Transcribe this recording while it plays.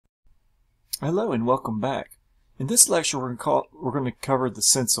Hello and welcome back. In this lecture we're going to cover the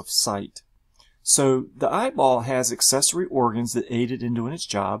sense of sight. So the eyeball has accessory organs that aid it in doing its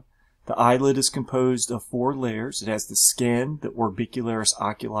job. The eyelid is composed of 4 layers. It has the skin, the orbicularis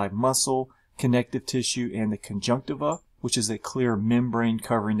oculi muscle, connective tissue, and the conjunctiva, which is a clear membrane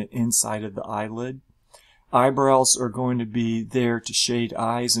covering the inside of the eyelid. Eyebrows are going to be there to shade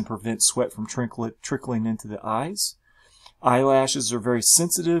eyes and prevent sweat from trickling into the eyes. Eyelashes are very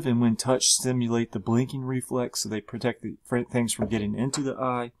sensitive and when touched stimulate the blinking reflex, so they protect the things from getting into the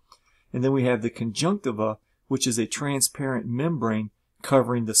eye. And then we have the conjunctiva, which is a transparent membrane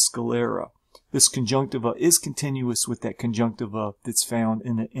covering the sclera. This conjunctiva is continuous with that conjunctiva that's found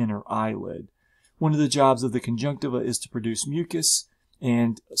in the inner eyelid. One of the jobs of the conjunctiva is to produce mucus,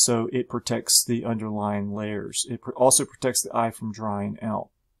 and so it protects the underlying layers. It also protects the eye from drying out.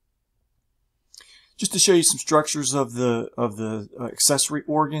 Just to show you some structures of the accessory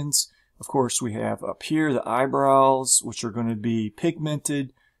organs, of course we have up here the eyebrows, which are going to be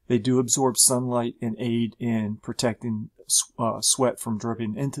pigmented. They do absorb sunlight and aid in protecting sweat from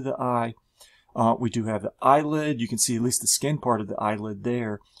dripping into the eye. We do have the eyelid. You can see at least the skin part of the eyelid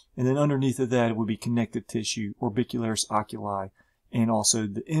there. And then underneath of that would be connective tissue, orbicularis oculi, and also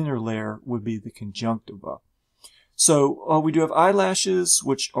the inner layer would be the conjunctiva. So we do have eyelashes,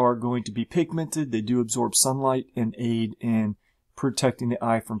 which are going to be pigmented. They do absorb sunlight and aid in protecting the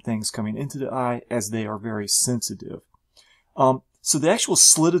eye from things coming into the eye, as they are very sensitive. So the actual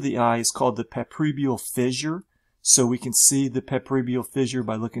slit of the eye is called the paprebial fissure. So we can see the paprebial fissure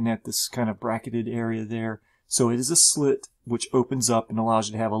by looking at this kind of bracketed area there. So it is a slit which opens up and allows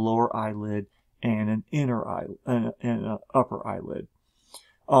you to have a lower eyelid and an inner eye and an upper eyelid.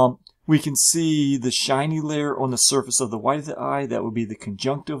 We can see the shiny layer on the surface of the white of the eye. That would be the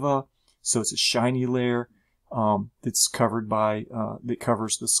conjunctiva. So it's a shiny layer that's covered by that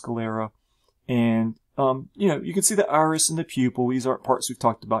covers the sclera. And you can see the iris and the pupil. These aren't parts we've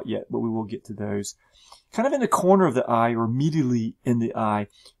talked about yet, but we will get to those. Kind of in the corner of the eye, or immediately in the eye,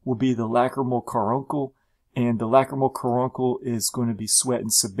 will be the lacrimal caruncle. And the lacrimal caruncle is going to be sweat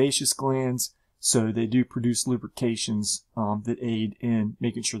and sebaceous glands. So they do produce lubrications that aid in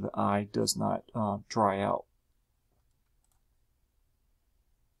making sure the eye does not dry out.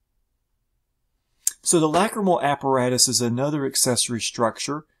 So the lacrimal apparatus is another accessory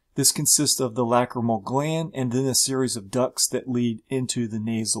structure. This consists of the lacrimal gland and then a series of ducts that lead into the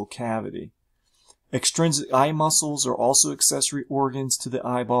nasal cavity. Extrinsic eye muscles are also accessory organs to the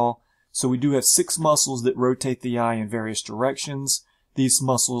eyeball. So we do have 6 muscles that rotate the eye in various directions. These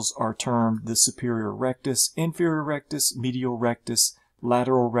muscles are termed the superior rectus, inferior rectus, medial rectus,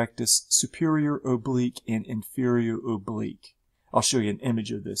 lateral rectus, superior oblique, and inferior oblique. I'll show you an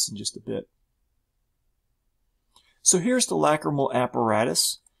image of this in just a bit. So here's the lacrimal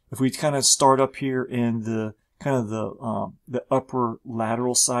apparatus. If we kind of start up here in the the upper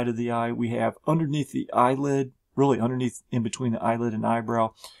lateral side of the eye, we have underneath the eyelid, really underneath in between the eyelid and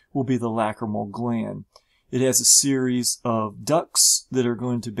eyebrow, will be the lacrimal gland. It has a series of ducts that are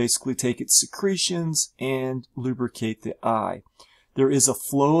going to basically take its secretions and lubricate the eye. There is a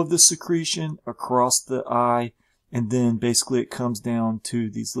flow of the secretion across the eye, and then basically it comes down to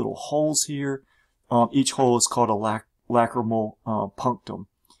these little holes here. Each hole is called a lacrimal punctum.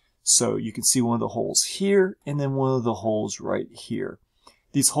 So you can see one of the holes here, and then one of the holes right here.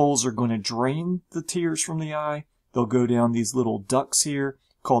 These holes are going to drain the tears from the eye. They'll go down these little ducts here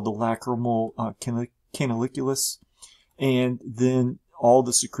called the lacrimal canaliculus, and then all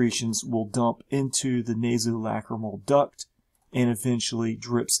the secretions will dump into the nasolacrimal duct and eventually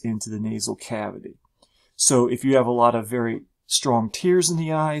drips into the nasal cavity. So if you have a lot of very strong tears in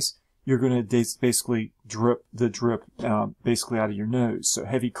the eyes, you're going to basically drip basically out of your nose. So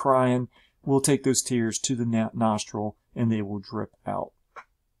heavy crying will take those tears to the nostril and they will drip out.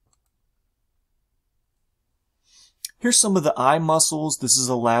 Here's some of the eye muscles. This is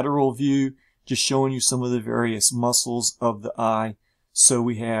a lateral view, just showing you some of the various muscles of the eye. So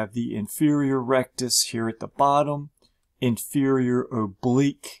we have the inferior rectus here at the bottom, inferior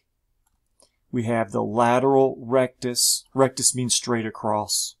oblique. We have the lateral rectus. Rectus means straight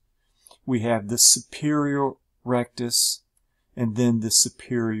across. We have the superior rectus, and then the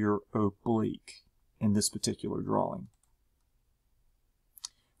superior oblique in this particular drawing.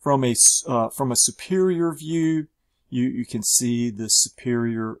 From a superior view, you can see the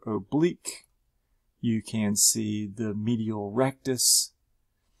superior oblique. You can see the medial rectus.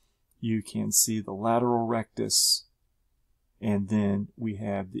 You can see the lateral rectus. And then we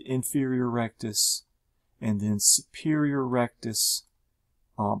have the inferior rectus. And then superior rectus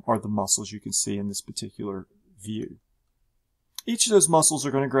are the muscles you can see in this particular view. each of those muscles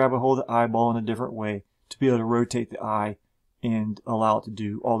are going to grab a hold of the eyeball in a different way to be able to rotate the eye and allow it to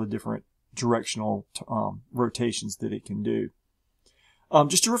do all the different directional rotations that it can do.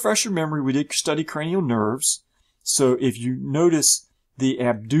 Just to refresh your memory, we did study cranial nerves. So if you notice, the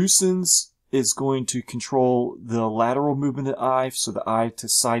abducens is going to control the lateral movement of the eye. So the eye to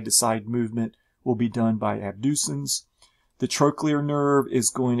side movement will be done by abducens. The trochlear nerve is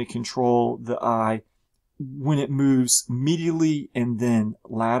going to control the eye when it moves medially and then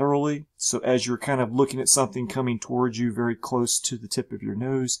laterally. So as you're kind of looking at something coming towards you very close to the tip of your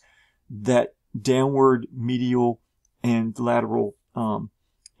nose, that downward, medial, and lateral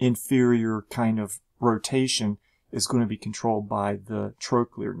inferior kind of rotation is going to be controlled by the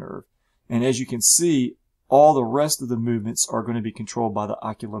trochlear nerve. And as you can see, all the rest of the movements are going to be controlled by the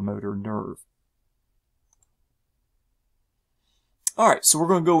oculomotor nerve. Alright, so we're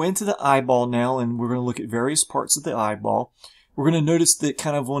going to go into the eyeball now, and we're going to look at various parts of the eyeball. We're going to notice that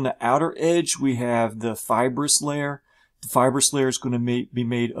kind of on the outer edge we have the fibrous layer. The fibrous layer is going to be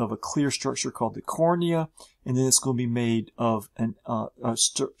made of a clear structure called the cornea, and then it's going to be made of a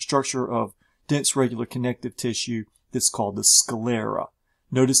structure of dense regular connective tissue that's called the sclera.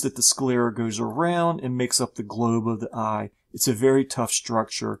 Notice that the sclera goes around and makes up the globe of the eye. It's a very tough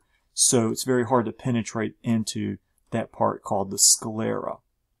structure, so it's very hard to penetrate into that part called the sclera.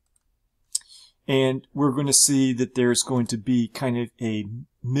 And we're going to see that there's going to be kind of a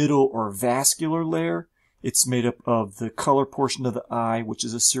middle or vascular layer. It's made up of the color portion of the eye, which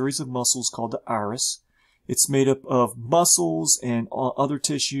is a series of muscles called the iris. It's made up of muscles and other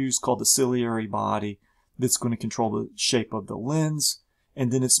tissues called the ciliary body that's going to control the shape of the lens. And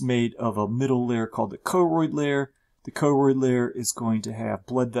then it's made of a middle layer called the choroid layer. The choroid layer is going to have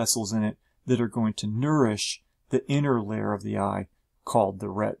blood vessels in it that are going to nourish the inner layer of the eye called the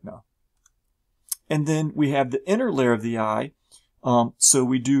retina. And then we have the inner layer of the eye. So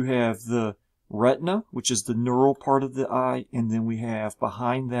we do have the retina, which is the neural part of the eye, and then we have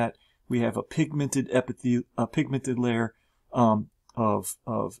behind that we have a pigmented layer of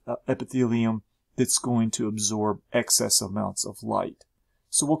epithelium that's going to absorb excess amounts of light.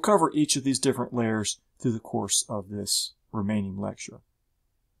 So we'll cover each of these different layers through the course of this remaining lecture.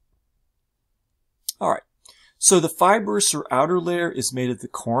 All right. So the fibrous or outer layer is made of the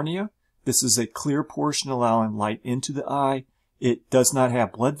cornea. This is a clear portion allowing light into the eye. It does not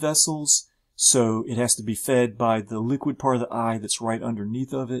have blood vessels, so it has to be fed by the liquid part of the eye that's right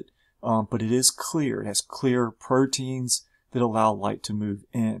underneath of it. But it is clear. It has clear proteins that allow light to move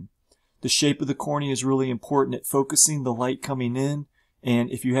in. The shape of the cornea is really important at focusing the light coming in.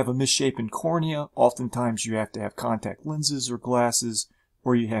 And if you have a misshapen cornea, oftentimes you have to have contact lenses or glasses,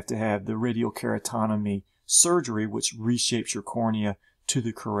 or you have to have the radial keratotomy surgery, which reshapes your cornea to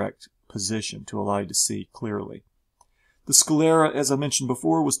the correct position to allow you to see clearly. The sclera, as I mentioned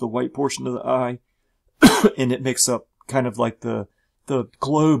before, was the white portion of the eye, and it makes up kind of like the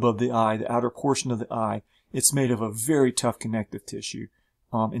globe of the eye, the outer portion of the eye. It's made of a very tough connective tissue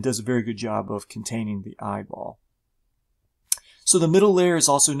and does a very good job of containing the eyeball. So the middle layer is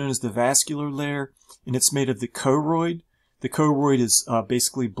also known as the vascular layer, and it's made of the choroid. The choroid is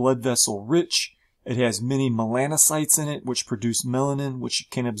basically blood vessel rich. It has many melanocytes in it, which produce melanin, which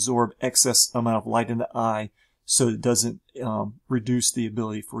can absorb excess amount of light in the eye, so it doesn't reduce the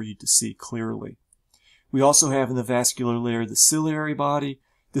ability for you to see clearly. We also have in the vascular layer the ciliary body.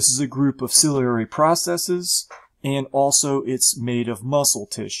 This is a group of ciliary processes, and also it's made of muscle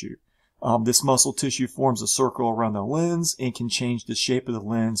tissue. This muscle tissue forms a circle around the lens and can change the shape of the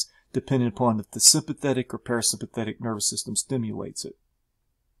lens depending upon if the sympathetic or parasympathetic nervous system stimulates it.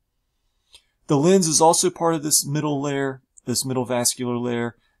 The lens is also part of this middle layer, this middle vascular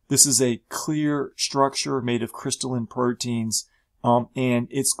layer. This is a clear structure made of crystalline proteins, and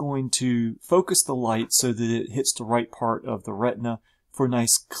it's going to focus the light so that it hits the right part of the retina for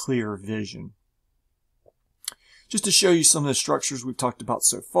nice clear vision. Just to show you some of the structures we've talked about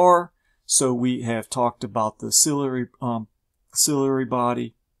so far. So we have talked about the ciliary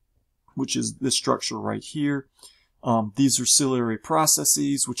body, which is this structure right here. These are ciliary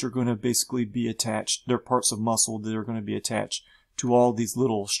processes, which are going to basically be attached. They're parts of muscle that are going to be attached to all these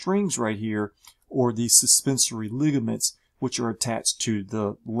little strings right here, or these suspensory ligaments, which are attached to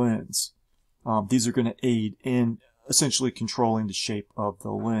the lens. These are going to aid in essentially controlling the shape of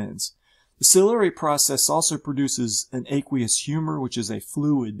the lens. The ciliary process also produces an aqueous humor, which is a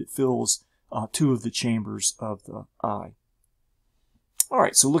fluid that fills two of the chambers of the eye. All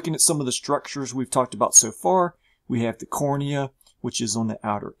right, so looking at some of the structures we've talked about so far, we have the cornea, which is on the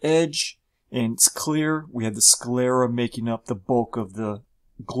outer edge, and it's clear. We have the sclera making up the bulk of the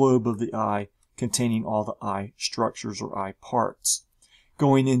globe of the eye, containing all the eye structures or eye parts.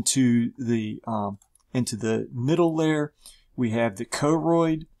 Going into the middle layer, we have the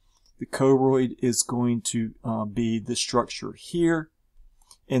choroid. The choroid is going to be the structure here,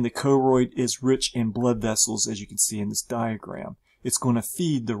 and the choroid is rich in blood vessels, as you can see in this diagram. It's going to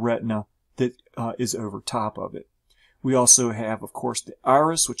feed the retina that is over top of it. We also have, of course, the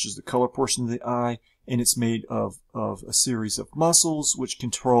iris, which is the color portion of the eye, and it's made of a series of muscles which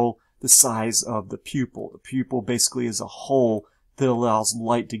control the size of the pupil. The pupil basically is a hole that allows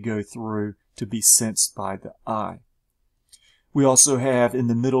light to go through to be sensed by the eye. We also have in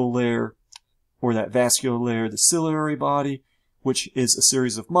the middle layer, or that vascular layer, the ciliary body, which is a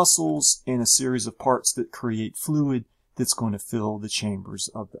series of muscles and a series of parts that create fluid that's going to fill the chambers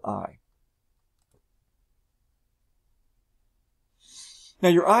of the eye. Now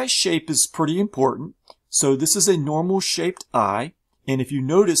your eye shape is pretty important. So this is a normal shaped eye, and if you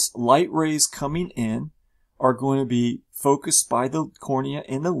notice, light rays coming in are going to be focused by the cornea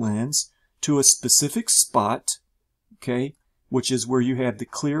and the lens to a specific spot, okay, which is where you have the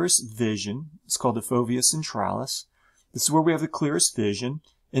clearest vision. It's called the fovea centralis. This is where we have the clearest vision.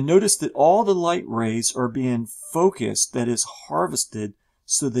 And notice that all the light rays are being focused, that is harvested,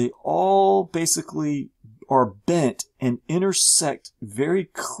 so they all basically are bent and intersect very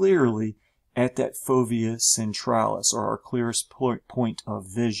clearly at that fovea centralis, or our clearest point of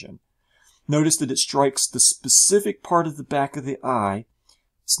vision. Notice that it strikes the specific part of the back of the eye.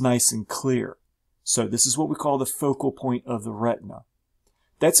 It's nice and clear. So this is what we call the focal point of the retina.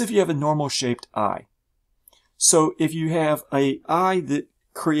 That's if you have a normal shaped eye. So if you have an eye that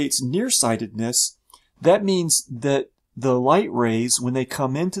creates nearsightedness, that means that the light rays, when they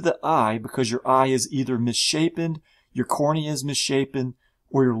come into the eye, because your eye is either misshapen, your cornea is misshapen,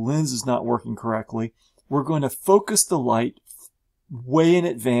 or your lens is not working correctly, we're going to focus the light way in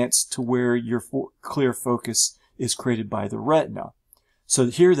advance to where your clear focus is created by the retina. So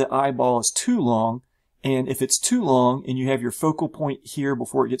here the eyeball is too long, and if it's too long and you have your focal point here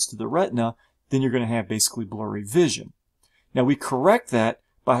before it gets to the retina, then you're going to have basically blurry vision. Now we correct that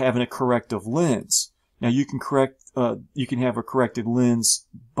by having a corrective lens. Now you can have a corrected lens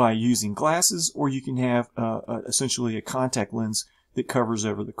by using glasses, or you can have essentially a contact lens that covers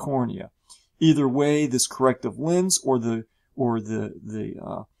over the cornea. Either way, this corrective lens or the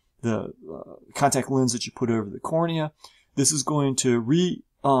contact lens that you put over the cornea, this is going to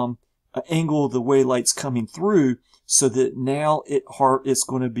angle the way light's coming through, so that now it's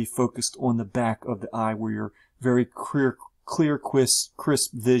going to be focused on the back of the eye, where your very clear,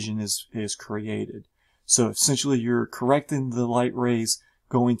 crisp vision is created. So essentially you're correcting the light rays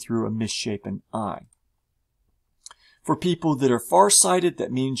going through a misshapen eye. For people that are farsighted,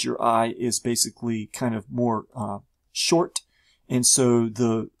 that means your eye is basically kind of more short, and so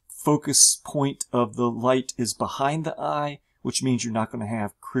the focus point of the light is behind the eye, which means you're not going to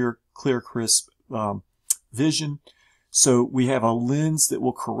have clear, crisp vision. So we have a lens that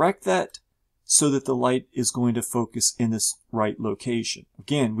will correct that so that the light is going to focus in this right location.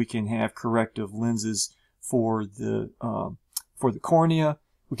 Again, we can have corrective lenses for the cornea.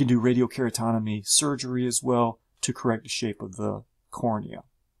 We can do radiokeratotomy surgery as well to correct the shape of the cornea.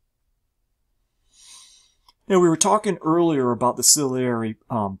 Now, we were talking earlier about the ciliary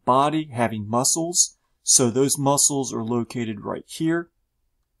body having muscles. So those muscles are located right here.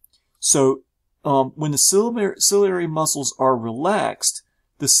 So when the ciliary muscles are relaxed,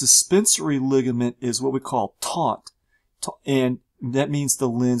 the suspensory ligament is what we call taut. And that means the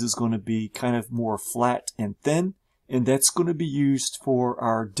lens is going to be kind of more flat and thin. And that's going to be used for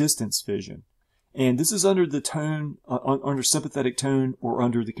our distance vision. And this is under the tone, under sympathetic tone, or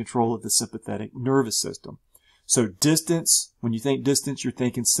under the control of the sympathetic nervous system. So distance, when you think distance, you're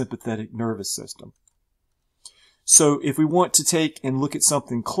thinking sympathetic nervous system. So if we want to take and look at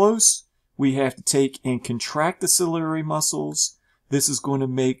something close, we have to take and contract the ciliary muscles. This is going to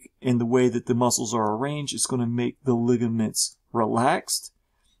make, in the way that the muscles are arranged, it's going to make the ligaments relaxed.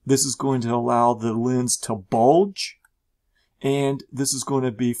 This is going to allow the lens to bulge. And this is going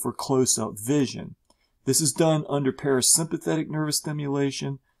to be for close-up vision. This is done under parasympathetic nervous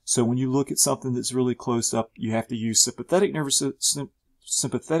stimulation. So when you look at something that's really close up, you have to use sympathetic nervous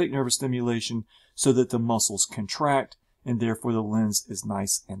stimulation so that the muscles contract, and therefore the lens is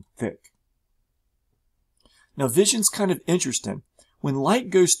nice and thick. Now, vision's kind of interesting. When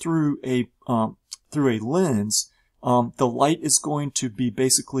light goes through a lens, the light is going to be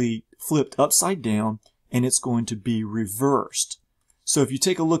basically flipped upside down, and it's going to be reversed. So if you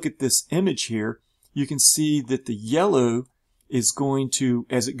take a look at this image here, you can see that the yellow is going to,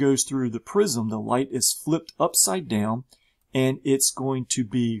 as it goes through the prism, the light is flipped upside down, and it's going to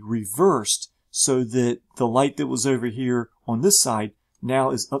be reversed so that the light that was over here on this side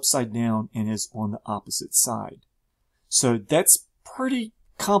now is upside down and is on the opposite side. So that's pretty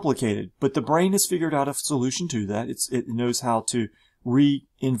complicated, but the brain has figured out a solution to that. It knows how to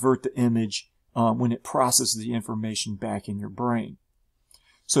re-invert the image when it processes the information back in your brain.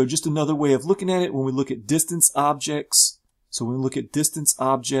 So just another way of looking at it, when we look at distance objects,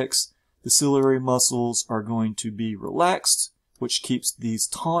 the ciliary muscles are going to be relaxed, which keeps these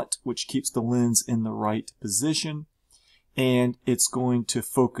taut, which keeps the lens in the right position, and it's going to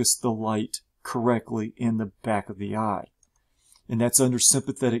focus the light correctly in the back of the eye. And that's under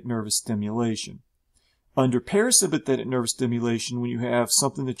sympathetic nervous stimulation. Under parasympathetic nervous stimulation, when you have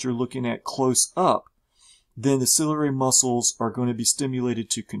something that you're looking at close up, then the ciliary muscles are going to be stimulated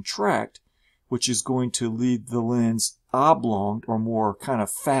to contract, which is going to leave the lens oblong or more kind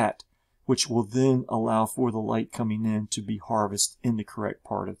of fat, which will then allow for the light coming in to be harvested in the correct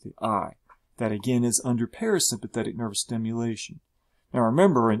part of the eye. That again is under parasympathetic nervous stimulation. Now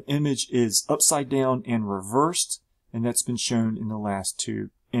remember, an image is upside down and reversed, and that's been shown in the last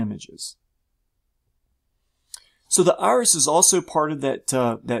two images. So the iris is also part of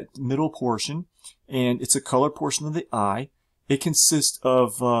that middle portion, and it's a color portion of the eye. It consists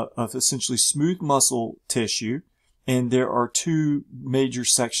of essentially smooth muscle tissue, and there are two major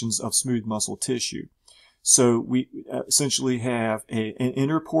sections of smooth muscle tissue. So we essentially have an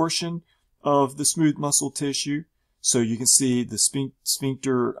inner portion of the smooth muscle tissue. So you can see the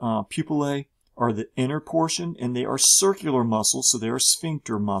sphincter pupillae are the inner portion, and they are circular muscles, so they're a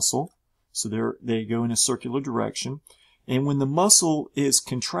sphincter muscle. So they go in a circular direction. And when the muscle is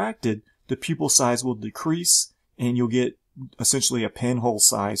contracted, the pupil size will decrease, and you'll get essentially a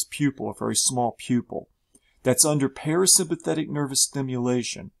pinhole-sized pupil, a very small pupil. That's under parasympathetic nervous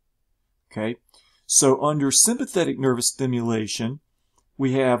stimulation. Okay? So under sympathetic nervous stimulation,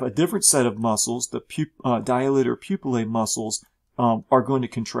 we have a different set of muscles. The dilator pupillae muscles are going to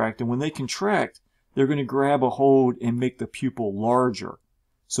contract, and when they contract, they're going to grab a hold and make the pupil larger.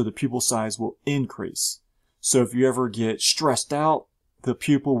 So the pupil size will increase. So if you ever get stressed out, the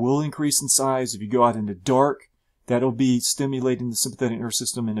pupil will increase in size. If you go out in the dark, that'll be stimulating the sympathetic nervous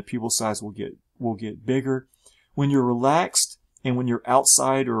system, and the pupil size will get bigger. When you're relaxed and when you're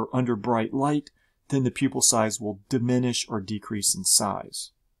outside or under bright light, then the pupil size will diminish or decrease in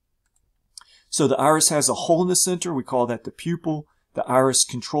size. So the iris has a hole in the center. We call that the pupil. The iris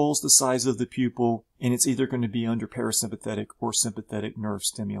controls the size of the pupil, and it's either going to be under parasympathetic or sympathetic nerve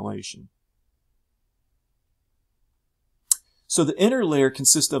stimulation. So the inner layer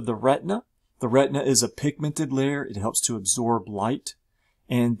consists of the retina. The retina is a pigmented layer. It helps to absorb light.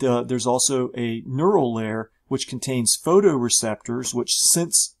 And there's also a neural layer, which contains photoreceptors, which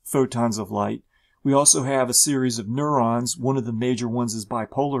sense photons of light. We also have a series of neurons. One of the major ones is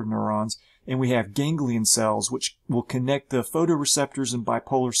bipolar neurons. And we have ganglion cells, which will connect the photoreceptors and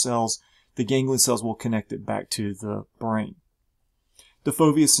bipolar cells. The ganglion cells will connect it back to the brain. The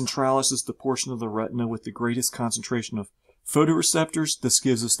fovea centralis is the portion of the retina with the greatest concentration of photoreceptors. This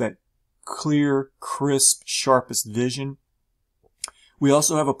gives us that clear, crisp, sharpest vision. We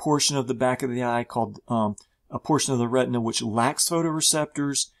also have a portion of the back of the eye called a portion of the retina which lacks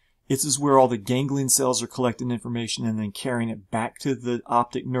photoreceptors. This is where all the ganglion cells are collecting information and then carrying it back to the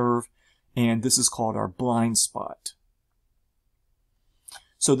optic nerve. And this is called our blind spot.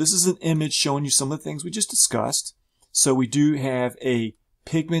 So this is an image showing you some of the things we just discussed. So we do have a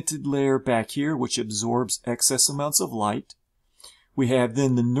pigmented layer back here which absorbs excess amounts of light. We have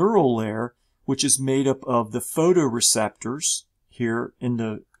then the neural layer, which is made up of the photoreceptors here in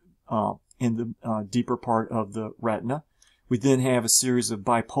the deeper part of the retina. We then have a series of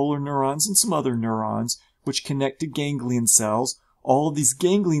bipolar neurons and some other neurons which connect to ganglion cells. All of these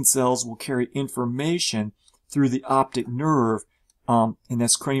ganglion cells will carry information through the optic nerve, and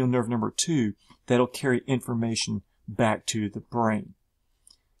that's cranial nerve number 2, that'll carry information back to the brain.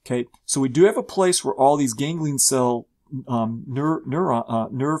 Okay, so we do have a place where all these ganglion cell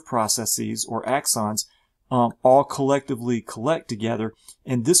nerve processes or axons all collectively collect together,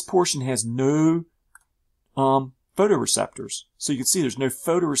 and this portion has no photoreceptors. So you can see there's no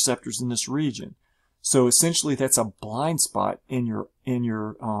photoreceptors in this region. So essentially, that's a blind spot in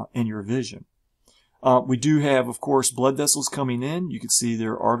your vision. We do have, of course, blood vessels coming in. You can see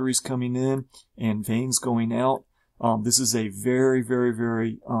there are arteries coming in and veins going out. This is a very, very,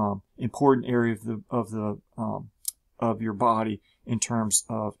 very important area of your body in terms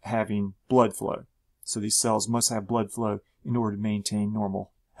of having blood flow. So these cells must have blood flow in order to maintain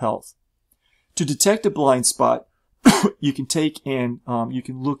normal health. To detect a blind spot, you can take and you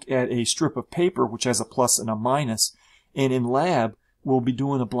can look at a strip of paper which has a plus and a minus, and in lab we'll be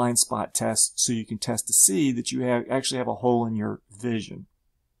doing a blind spot test so you can test to see that you actually have a hole in your vision.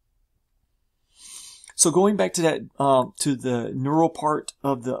 So going back to that, to the neural part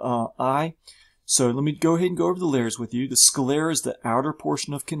of the eye, so let me go ahead and go over the layers with you. The sclera is the outer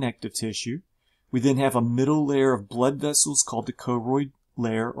portion of connective tissue. We then have a middle layer of blood vessels called the choroid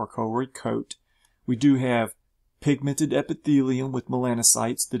layer or choroid coat. We do have pigmented epithelium with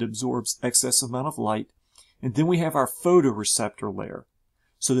melanocytes that absorbs excess amount of light. And then we have our photoreceptor layer.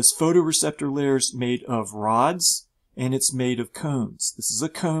 So this photoreceptor layer is made of rods and it's made of cones. This is a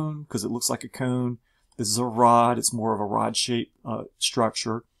cone because it looks like a cone. This is a rod. It's more of a rod-shaped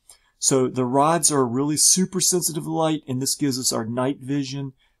structure. So the rods are really super sensitive to light, and this gives us our night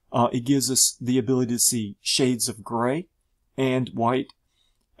vision. It gives us the ability to see shades of gray and white.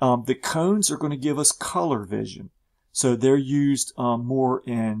 The cones are going to give us color vision. So they're used more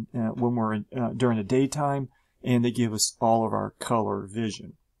in when we're during the daytime, and they give us all of our color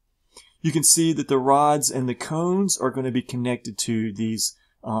vision. You can see that the rods and the cones are going to be connected to these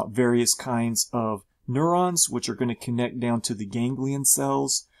various kinds of neurons, which are going to connect down to the ganglion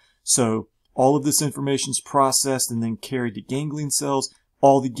cells. So all of this information is processed and then carried to ganglion cells.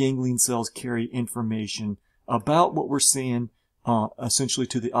 All the ganglion cells carry information about what we're seeing, essentially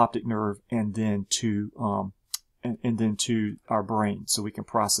to the optic nerve and then to our brain, so we can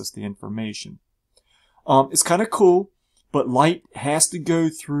process the information. It's kind of cool, but light has to go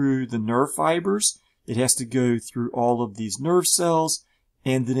through the nerve fibers. It has to go through all of these nerve cells,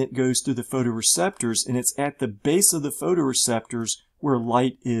 and then it goes through the photoreceptors, and it's at the base of the photoreceptors where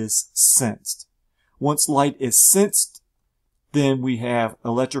light is sensed. Once light is sensed, then we have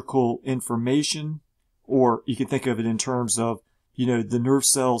electrical information, or you can think of it in terms of, the nerve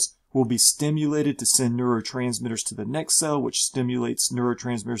cells will be stimulated to send neurotransmitters to the next cell, which stimulates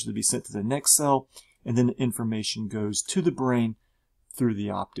neurotransmitters to be sent to the next cell, and then the information goes to the brain through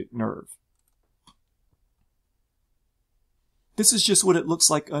the optic nerve. This is just what it looks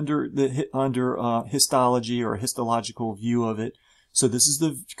like under histology or a histological view of it. So this is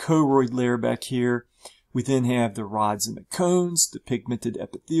the choroid layer back here. We then have the rods and the cones, the pigmented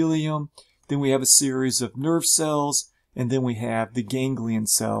epithelium. Then we have a series of nerve cells, and then we have the ganglion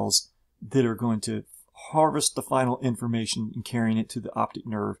cells that are going to harvest the final information and carrying it to the optic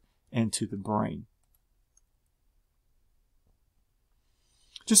nerve and to the brain.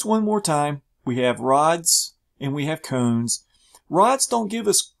 Just one more time, we have rods and we have cones. Rods don't give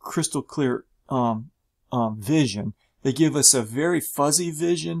us crystal clear vision. They give us a very fuzzy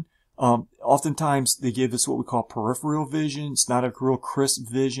vision. Oftentimes they give us what we call peripheral vision. It's not a real crisp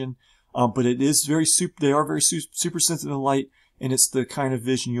vision, but it is they are very super sensitive to light, and it's the kind of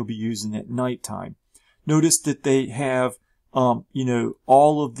vision you'll be using at nighttime. Notice that they have,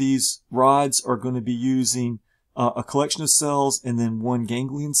 all of these rods are going to be using a collection of cells and then one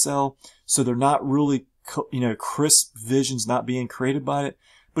ganglion cell. So they're not really, crisp visions not being created by it.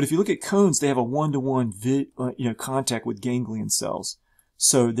 But if you look at cones, they have a one-to-one contact with ganglion cells.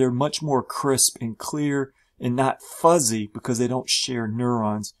 So they're much more crisp and clear and not fuzzy because they don't share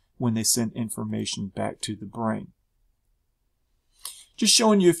neurons when they send information back to the brain. Just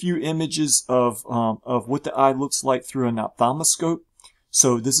showing you a few images of what the eye looks like through an ophthalmoscope.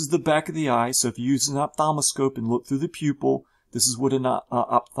 So this is the back of the eye. So if you use an ophthalmoscope and look through the pupil, this is what an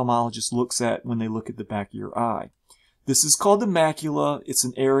ophthalmologist looks at when they look at the back of your eye. This is called the macula. It's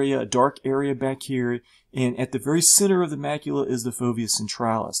an area, a dark area back here. And at the very center of the macula is the fovea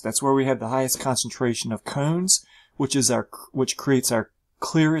centralis. That's where we have the highest concentration of cones, which creates our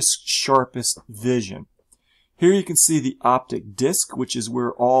clearest, sharpest vision. Here you can see the optic disc, which is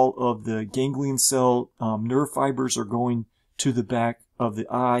where all of the ganglion cell nerve fibers are going to the back of the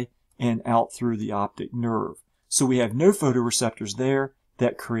eye and out through the optic nerve. So we have no photoreceptors there.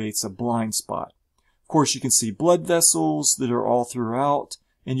 That creates a blind spot. Of course, you can see blood vessels that are all throughout,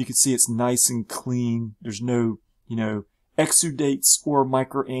 and you can see it's nice and clean. There's no, exudates or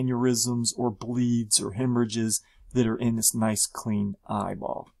microaneurysms or bleeds or hemorrhages that are in this nice clean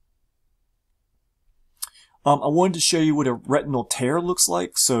eyeball. I wanted to show you what a retinal tear looks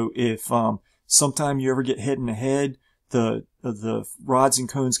like. So if sometime you ever get hit in the head, the rods and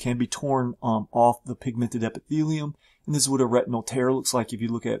cones can be torn off the pigmented epithelium. And this is what a retinal tear looks like if you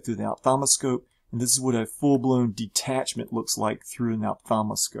look at it through the ophthalmoscope. And this is what a full-blown detachment looks like through an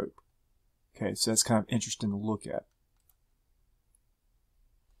ophthalmoscope. Okay, so that's kind of interesting to look at.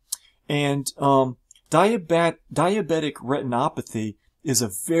 And diabetic retinopathy is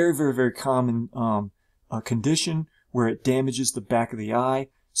a very, very, very common condition where it damages the back of the eye.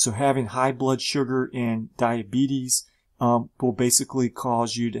 So having high blood sugar and diabetes will basically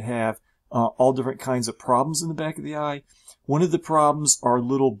cause you to have all different kinds of problems in the back of the eye. One of the problems are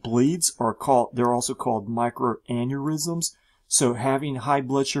little bleeds, they're also called microaneurysms. So having high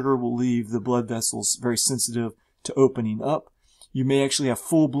blood sugar will leave the blood vessels very sensitive to opening up. You may actually have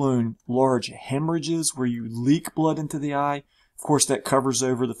full-blown large hemorrhages where you leak blood into the eye. Of course, that covers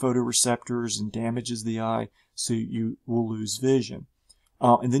over the photoreceptors and damages the eye, so you will lose vision.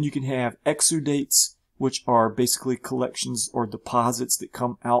 And then you can have exudates, which are basically collections or deposits that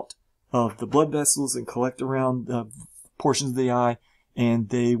come out of the blood vessels and collect around portions of the eye, and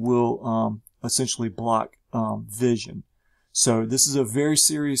they will essentially block vision. So this is a very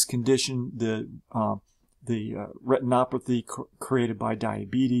serious condition, the retinopathy created by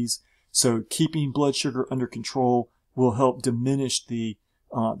diabetes. So keeping blood sugar under control will help diminish the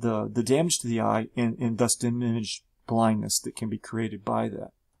damage to the eye and thus diminish blindness that can be created by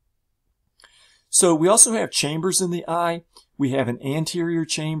that. So we also have chambers in the eye. We have an anterior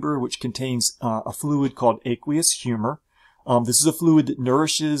chamber which contains a fluid called aqueous humor. This is a fluid that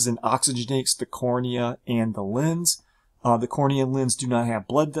nourishes and oxygenates the cornea and the lens. The cornea and lens do not have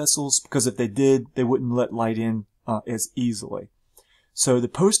blood vessels because if they did, they wouldn't let light in as easily. So the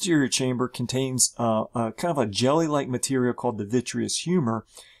posterior chamber contains kind of a jelly-like material called the vitreous humor.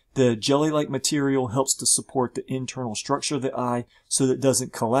 The jelly-like material helps to support the internal structure of the eye so that it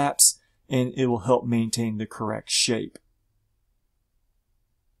doesn't collapse, and it will help maintain the correct shape.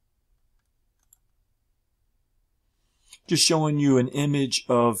 Just showing you an image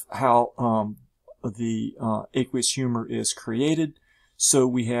of how the aqueous humor is created. So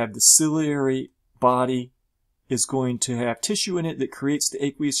we have the ciliary body is going to have tissue in it that creates the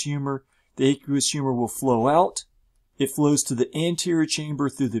aqueous humor. The aqueous humor will flow out. It flows to the anterior chamber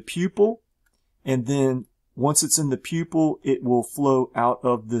through the pupil, and then once it's in the pupil, it will flow out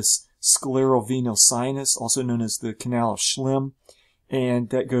of this sclerovenal sinus, also known as the canal of Schlemm, and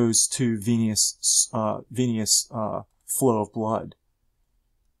that goes to venous flow of blood.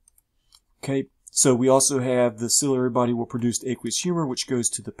 Okay, so we also have the ciliary body will produce aqueous humor, which goes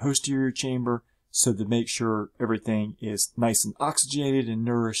to the posterior chamber, so to make sure everything is nice and oxygenated and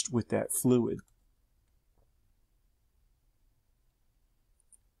nourished with that fluid.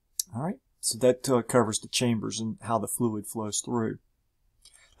 All right, so that covers the chambers and how the fluid flows through.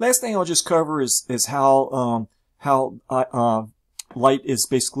 Last thing I'll just cover is how light is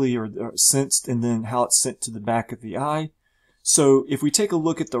basically sensed, and then how it's sent to the back of the eye. So if we take a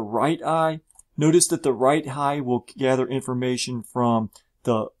look at the right eye, notice that the right eye will gather information from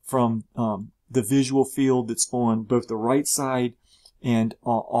the visual field that's on both the right side and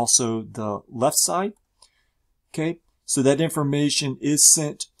also the left side. Okay, so that information is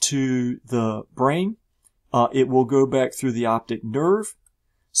sent to the brain. It will go back through the optic nerve.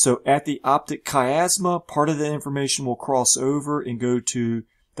 So at the optic chiasma, part of that information will cross over and go to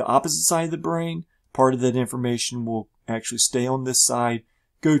the opposite side of the brain. Part of that information will actually stay on this side,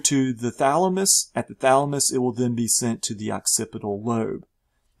 go to the thalamus. At the thalamus, it will then be sent to the occipital lobe.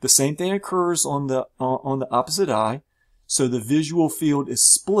 The same thing occurs on the opposite eye. So the visual field is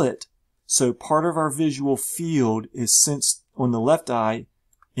split. So part of our visual field is sensed on the left eye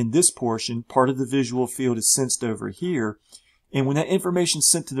in this portion. Part of the visual field is sensed over here. And when that information is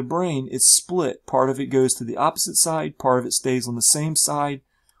sent to the brain, it's split. Part of it goes to the opposite side. Part of it stays on the same side.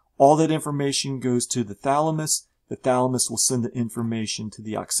 All that information goes to the thalamus. The thalamus will send the information to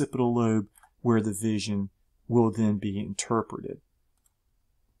the occipital lobe, where the vision will then be interpreted.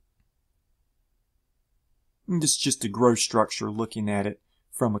 And this is just a gross structure looking at it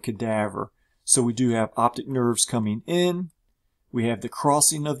from a cadaver. So we do have optic nerves coming in. We have the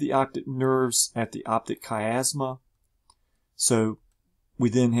crossing of the optic nerves at the optic chiasma. So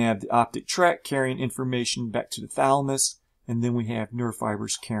we then have the optic tract carrying information back to the thalamus, and then we have nerve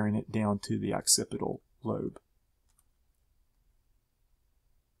fibers carrying it down to the occipital lobe.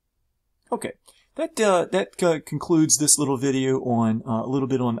 Okay, that concludes this little video on a little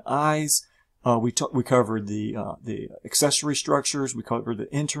bit on eyes. We covered the accessory structures, we covered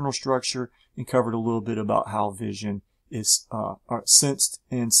the internal structure, and covered a little bit about how vision is sensed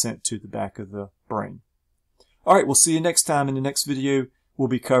and sent to the back of the brain. All right, we'll see you next time. In the next video, we'll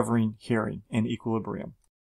be covering hearing and equilibrium.